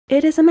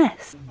It is a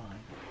mess. Oh my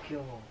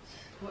god.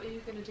 What are you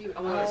going to do?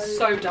 Oh, it's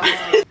so dark.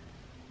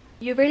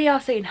 You really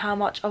are seeing how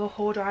much of a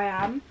hoarder I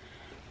am,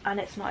 and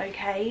it's not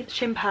okay.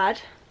 Shin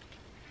pad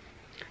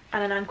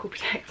and an ankle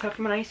protector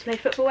from when I used to play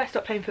football. I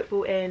stopped playing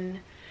football in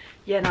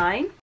year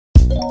 9.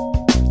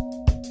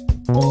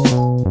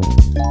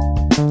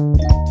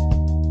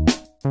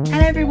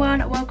 Hello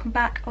everyone, welcome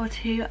back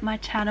to my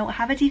channel. I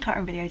have a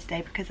decluttering video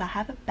today because I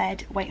have a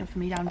bed waiting for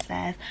me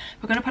downstairs.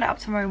 We're going to put it up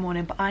tomorrow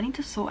morning, but I need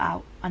to sort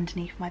out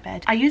underneath my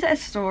bed. I use it as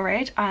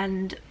storage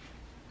and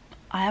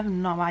I have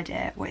no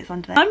idea what is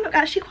under there. I'm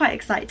actually quite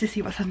excited to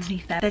see what's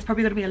underneath there. There's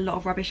probably going to be a lot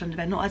of rubbish under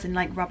there, not as in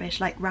like rubbish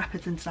like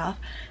wrappers and stuff,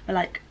 but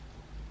like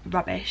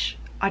rubbish.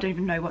 I don't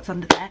even know what's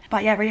under there.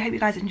 But yeah, really hope you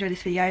guys enjoy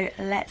this video.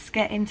 Let's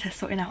get into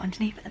sorting out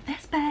underneath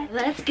this bed.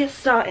 Let's get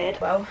started.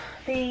 Well,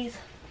 these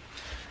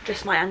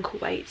just my ankle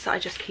weights that I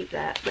just keep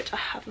there, which I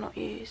have not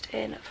used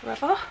in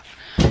forever,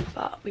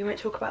 but we won't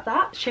talk about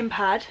that. Shin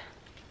pad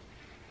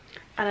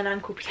and an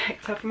ankle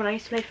protector from when I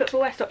used to play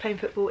football. I stopped playing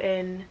football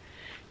in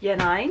year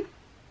 9.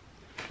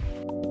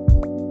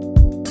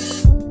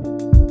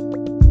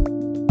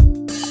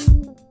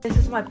 This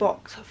is my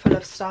box full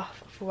of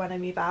stuff for when I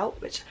move out,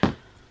 which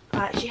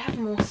I actually have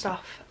more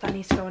stuff that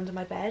needs to go under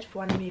my bed for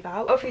when I move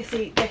out.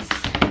 Obviously this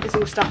is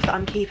all stuff that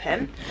I'm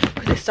keeping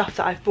because it's stuff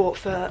that I've bought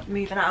for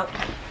moving out,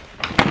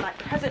 like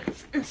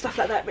presents and stuff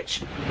like that,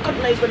 which God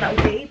knows when that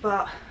will be,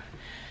 but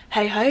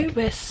hey ho,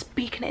 we're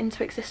speaking it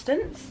into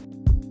existence.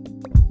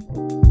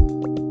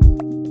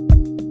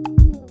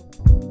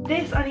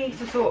 This I need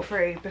to sort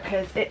through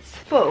because it's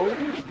full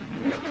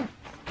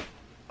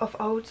of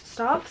old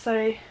stuff.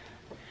 So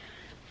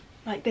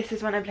like this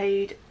is when I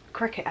played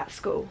cricket at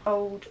school,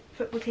 old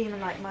football team,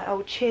 and like my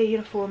old cheer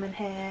uniform in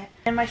here,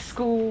 and my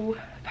school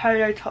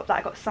polo top that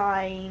I got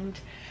signed.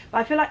 But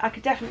I feel like I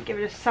could definitely get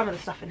rid of some of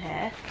the stuff in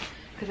here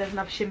because there's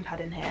another shin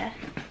pad in here,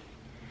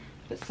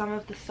 but some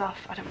of the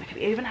stuff I don't want to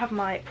keep. I even have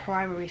my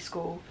primary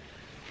school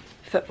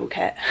football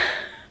kit.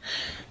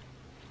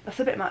 That's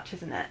a bit much,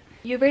 isn't it?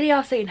 You really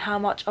are seeing how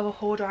much of a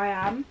hoarder I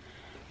am,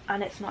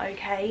 and it's not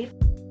okay.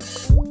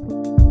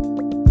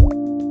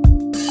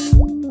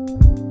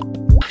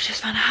 I've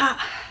just found a hat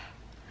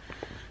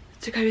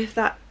to go with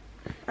that,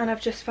 and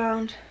I've just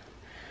found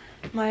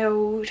my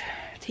old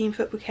team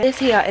football kit. This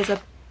here is a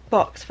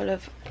box full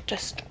of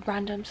just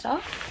random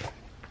stuff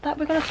that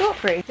we're going to sort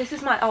through. This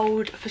is my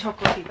old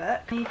photography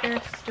book. I need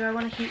this. Do I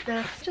want to keep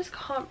this? I just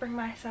can't bring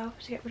myself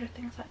to get rid of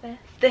things like this.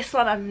 This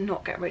one I'm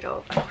not getting rid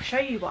of. I'll show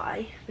you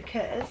why.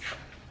 Because,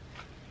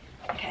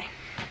 okay,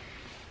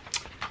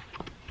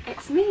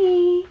 it's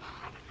me.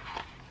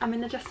 I'm in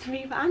the Justin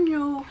Bieber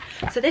annual.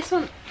 So this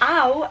one,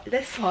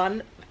 this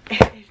one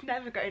is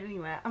never going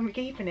anywhere. I'm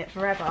keeping it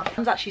forever.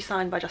 It's actually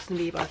signed by Justin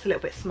Bieber. It's a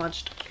little bit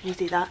smudged. Can you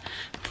see that?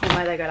 Or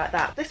my logo like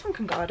that. This one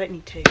can go. I don't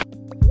need two.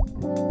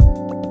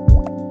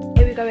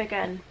 Here we go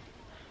again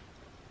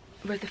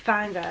with the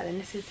Fangirl, and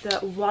this is the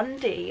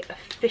 1D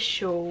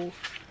official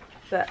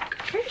book.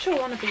 I'm pretty sure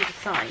one of these is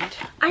signed.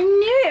 I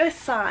knew it was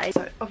signed,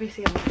 so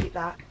obviously I'm gonna keep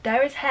that.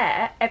 There is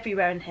hair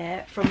everywhere in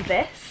here from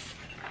this.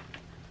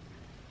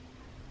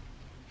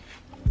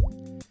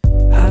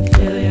 I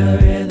feel your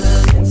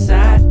rhythm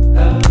inside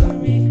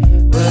of me.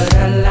 What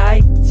I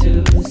like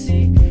to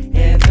see,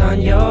 hands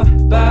on your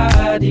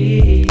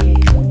body.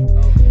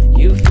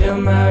 You feel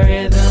my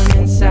rhythm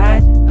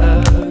inside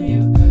of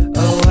you.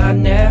 Oh, I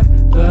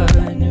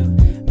never knew,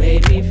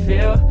 made me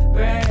feel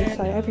brand.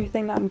 So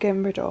everything that I'm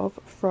getting rid of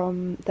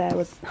from there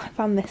was, I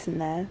found this in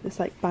there, this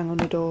like bang on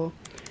the door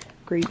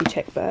groovy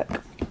chick book.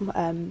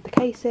 The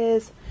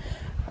cases,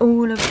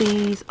 all of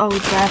these old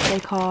birthday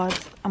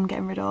cards I'm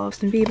getting rid of.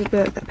 Some Bieber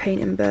book, that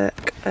painting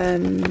book,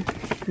 and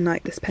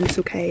like this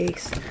pencil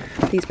case,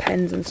 these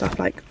pens and stuff,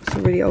 like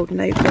some really old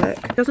notebook.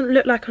 It doesn't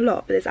look like a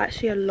lot, but there's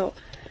actually a lot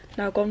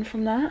now gone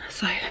from that,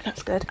 so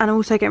that's good. And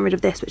also getting rid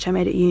of this, which I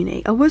made at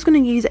uni. I was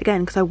going to use it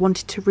again because I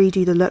wanted to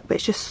redo the look, but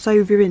it's just so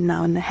ruined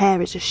now, and the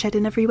hair is just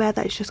shedding everywhere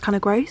that it's just kind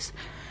of gross.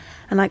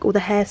 And like all the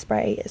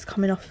hairspray is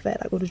coming off of it,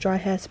 like all the dry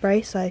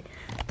hairspray, so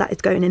that is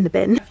going in the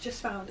bin. I've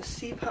just found a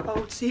super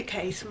old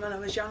suitcase from when I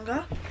was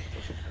younger.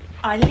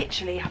 I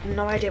literally have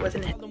no idea what's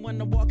in it.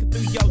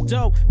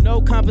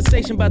 No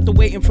conversation about the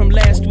waiting from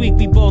last week.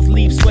 We both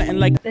leave sweating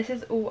like. This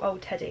is all old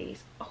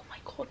teddies. Oh my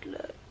god,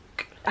 look.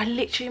 I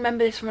literally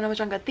remember this from when I was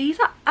younger. These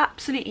are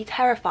absolutely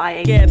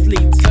terrifying.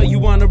 Athlete, so you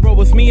wanna roll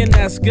with me, and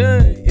that's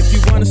good. If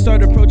you wanna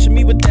start approaching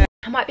me with that.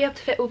 I might be able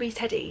to fit all these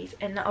teddies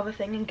in that other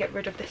thing and get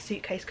rid of this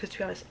suitcase, because to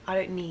be honest, I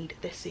don't need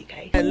this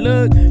suitcase.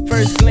 Look,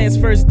 first glance,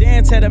 first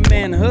dance, had a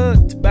man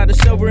hooked. About to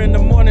show her in the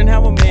morning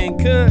how a man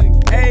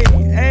cook. Hey,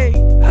 hey,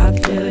 I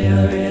feel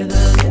your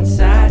rhythm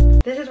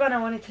inside. This is when I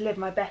wanted to live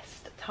my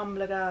best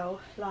Tumblr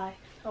girl life.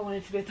 I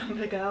wanted to be a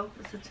Tumblr girl.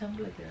 What's a Tumblr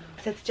girl?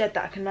 I said to Jed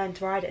that I can learn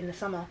to ride it in the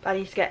summer, but I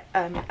need to get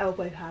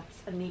elbow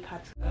pads and knee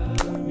pads.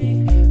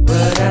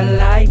 What I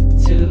like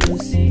to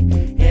see,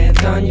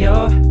 hands on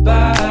your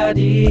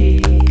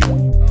body.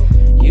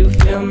 You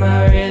feel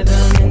my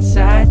rhythm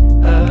inside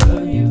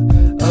of you.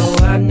 Oh,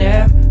 I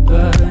never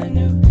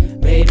knew,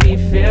 made me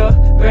feel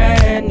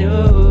brand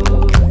new.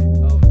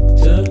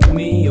 Took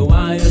me away.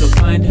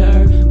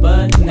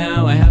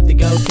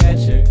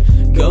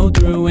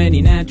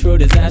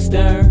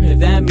 faster, if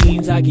that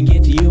means I can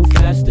get to you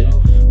faster.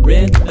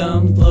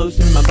 Rhythm flows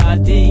through my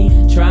body,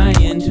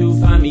 trying to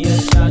find me a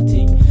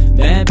shawty.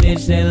 Bad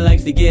bitch that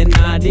likes to get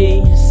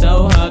naughty,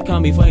 so hard, call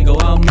me Fuego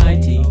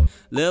Almighty.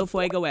 Lil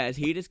Fuego as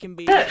heat as can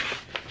be. No,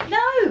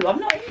 I'm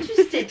not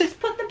interested. Just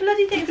put the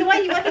bloody things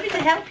away. You wanted me to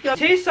help you.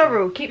 To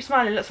Sorrel, keep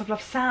smiling, lots of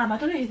love. Sam, I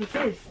don't know who this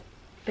is.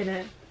 Been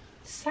a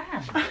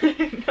Sam.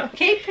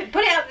 Keep it,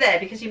 put it up there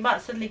because you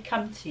might suddenly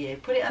come to you.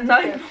 Put it up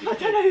no, there. I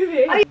don't know who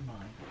it is. Oh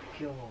my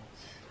god.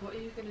 What are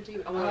you going to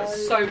do? Oh my god,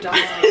 it's so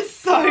dusty. It's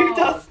so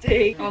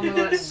dusty. Oh my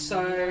god, it's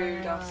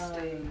so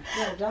dusty.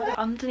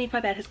 Underneath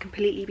my bed has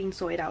completely been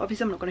sorted out.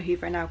 Obviously I'm not going to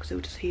hoover it now because we'll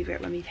just hoover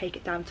it when we take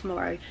it down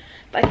tomorrow.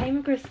 But I came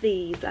across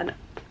these and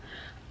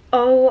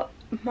oh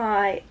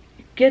my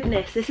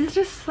goodness, this is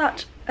just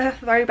such a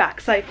throwback.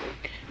 So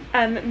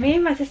me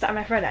and my sister and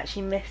my friend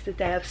actually missed the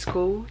day of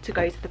school to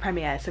go to the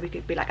premiere so we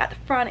could be like at the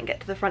front and get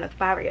to the front of the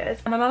barriers.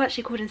 And my mum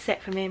actually called in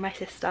sick for me and my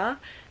sister,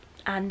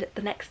 and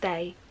the next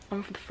day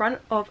I'm from the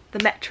front of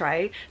the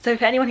Metro. So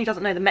for anyone who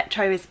doesn't know, the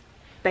Metro is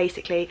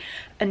basically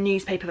a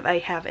newspaper that they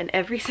have in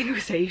every single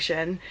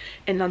station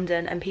in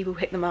London, and people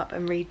pick them up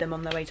and read them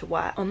on their way to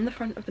work. On the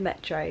front of the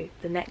Metro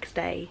the next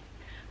day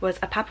was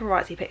a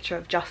paparazzi picture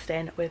of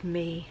Justin with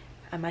me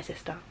and my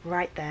sister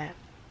right there,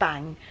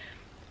 bang,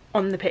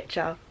 on the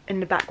picture in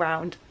the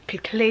background.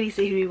 Could clearly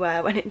see who we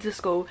were, went into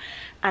school,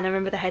 and I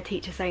remember the head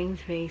teacher saying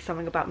to me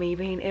something about me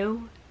being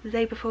ill the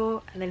day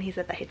before, and then he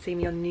said that he'd seen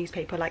me on the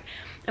newspaper. Like,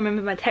 I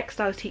remember my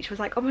textiles teacher was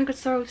like, oh my god,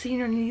 sorry, I've seen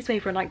you on the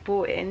newspaper, and like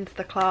brought it into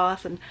the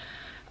class. And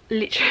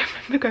literally I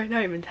remember going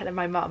home and telling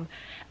my mum,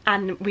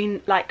 and we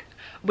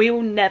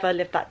will never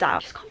live that down. I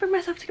just can't bring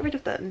myself to get rid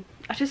of them.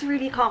 I just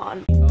really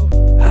can't.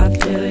 I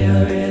feel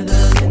your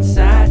rhythm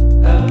inside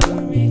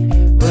of me.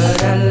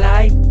 What I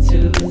like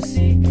to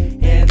see,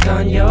 hands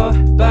on your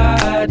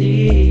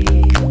body.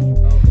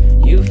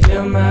 You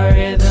feel my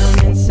rhythm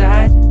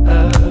inside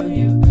of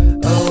you.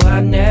 Oh, I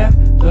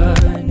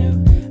never knew,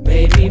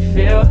 made me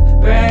feel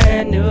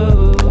brand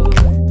new.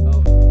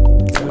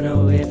 Don't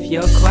know if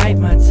you're quite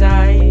my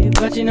type,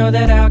 but you know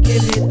that I'll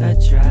give it a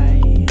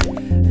try.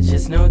 I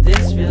just know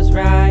this feels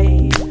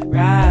right,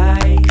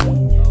 right.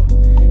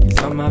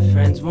 Cause all my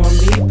friends warn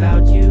me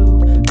about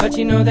you, but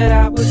you know that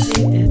I will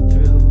see it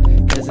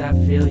through. Cause I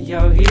feel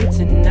you're here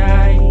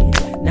tonight,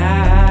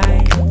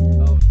 night.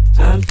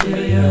 I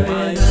feel your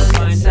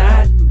rhythm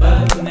inside,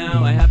 but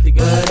now I have to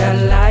go. But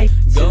I like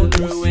go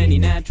through any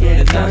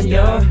natural on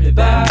your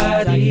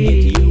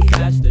body.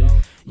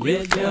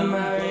 You feel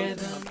my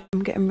rhythm.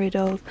 I'm getting rid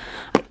of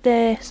like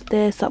this,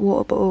 that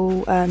water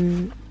bottle,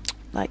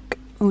 like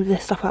all of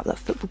this stuff out of that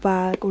football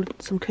bag,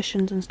 some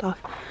cushions and stuff.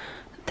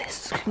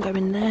 This can go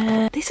in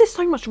there. This is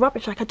so much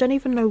rubbish, like I don't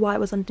even know why it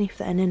was underneath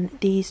there. And then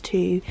these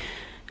two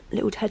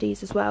little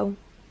teddies as well.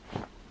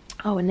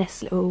 Oh, and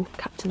this little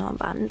captain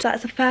armband.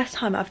 That's the first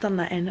time I've done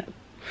that in,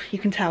 you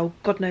can tell,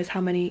 God knows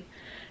how many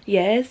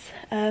years,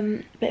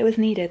 but it was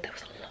needed. There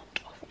was a lot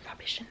of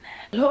rubbish in there.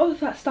 A lot of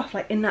that stuff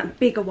like in that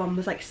bigger one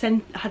was like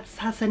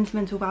has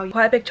sentimental value.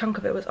 Quite a big chunk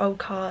of it was old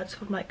cards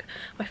from like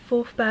my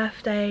 4th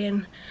birthday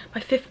and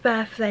my 5th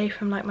birthday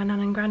from like my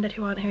nan and granddad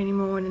who aren't here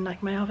anymore, and then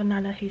like my other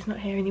nana who's not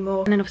here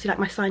anymore, and then obviously like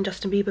my signed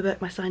Justin Bieber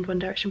book, my signed One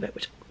Direction book,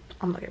 which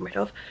I'm not getting rid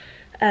of.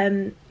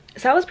 So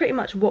that was pretty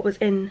much what was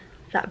in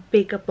that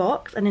bigger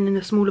box, and then in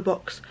the smaller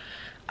box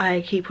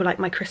I keep all like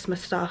my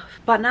Christmas stuff.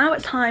 But now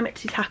it's time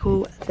to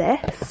tackle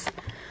this.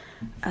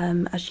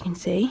 As you can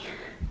see,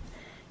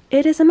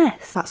 it is a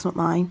mess. That's not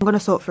mine. I'm gonna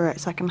sort through it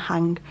so I can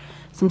hang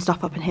some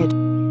stuff up in here.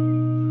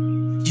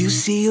 You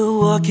see her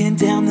walking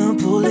down the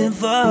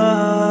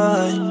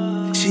boulevard.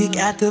 She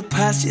got the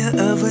posture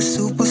of a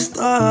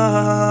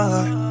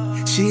superstar.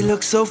 She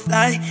looks so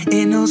fly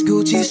in those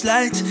Gucci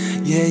slides.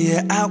 Yeah,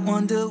 yeah, I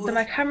wonder. So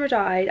my camera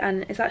died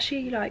and it's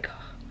actually like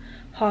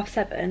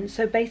 7:30.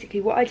 So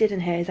basically what I did in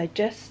here is I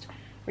just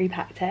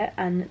repacked it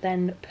and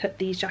then put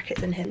these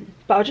jackets in here.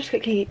 But I'll just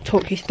quickly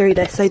talk you through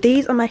this. So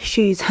these are my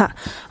shoes that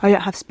I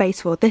don't have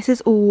space for. This is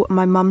all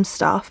my mum's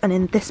stuff, and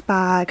in this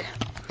bag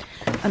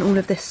and all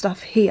of this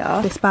stuff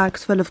here, this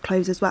bag's full of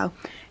clothes as well.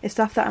 It's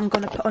stuff that I'm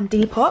going to put on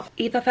Depop.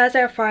 Either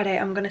Thursday or Friday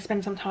I'm going to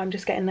spend some time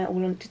just getting that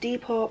all onto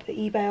Depop, the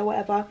eBay or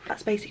whatever.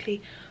 That's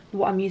basically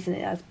what I'm using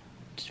it as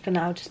for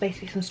now, just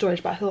basically some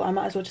storage. But I thought I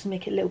might as well just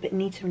make it a little bit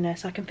neater in there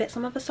so I can fit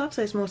some other stuff,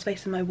 so there's more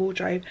space in my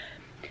wardrobe.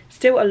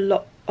 Still a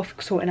lot of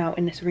sorting out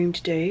in this room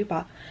to do,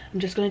 but I'm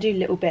just going to do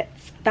little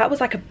bits. That was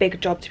like a big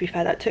job, to be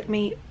fair. That took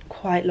me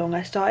quite long.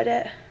 I started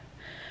it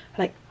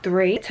like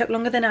 3. It took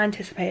longer than I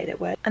anticipated it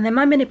would. And then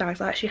my mini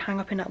bags I actually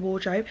hang up in that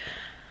wardrobe,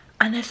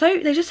 and they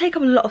just take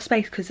up a lot of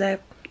space because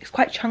it's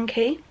quite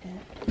chunky.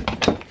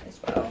 Yeah,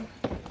 as well.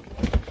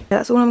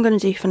 That's all I'm going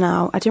to do for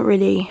now. I didn't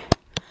really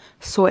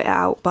sort it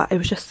out, but it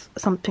was just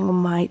something on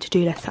my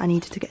to-do list that I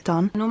needed to get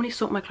done. I normally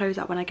sort my clothes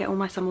out when I get all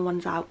my summer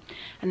ones out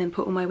and then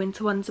put all my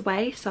winter ones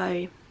away,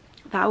 so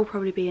that will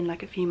probably be in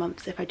like a few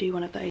months if I do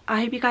one of those.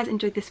 I hope you guys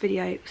enjoyed this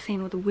video,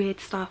 seeing all the weird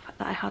stuff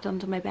that I had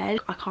under my bed.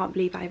 I can't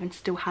believe I even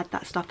still had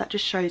that stuff. That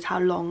just shows how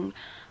long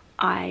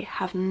I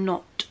have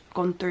not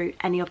gone through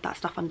any of that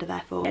stuff under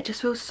there for. It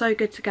just feels so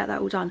good to get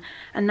that all done,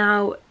 and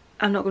now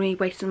I'm not going to be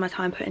wasting my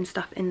time putting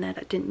stuff in there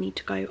that didn't need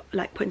to go,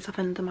 like putting stuff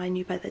under my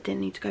new bed that didn't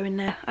need to go in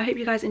there. I hope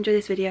you guys enjoyed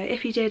this video.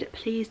 If you did,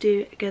 please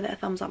do give it a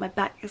thumbs up. My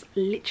back is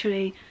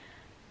literally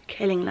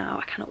killing now.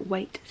 I cannot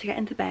wait to get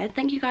into bed.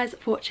 Thank you guys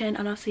for watching,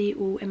 and I'll see you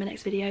all in my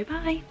next video.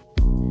 Bye.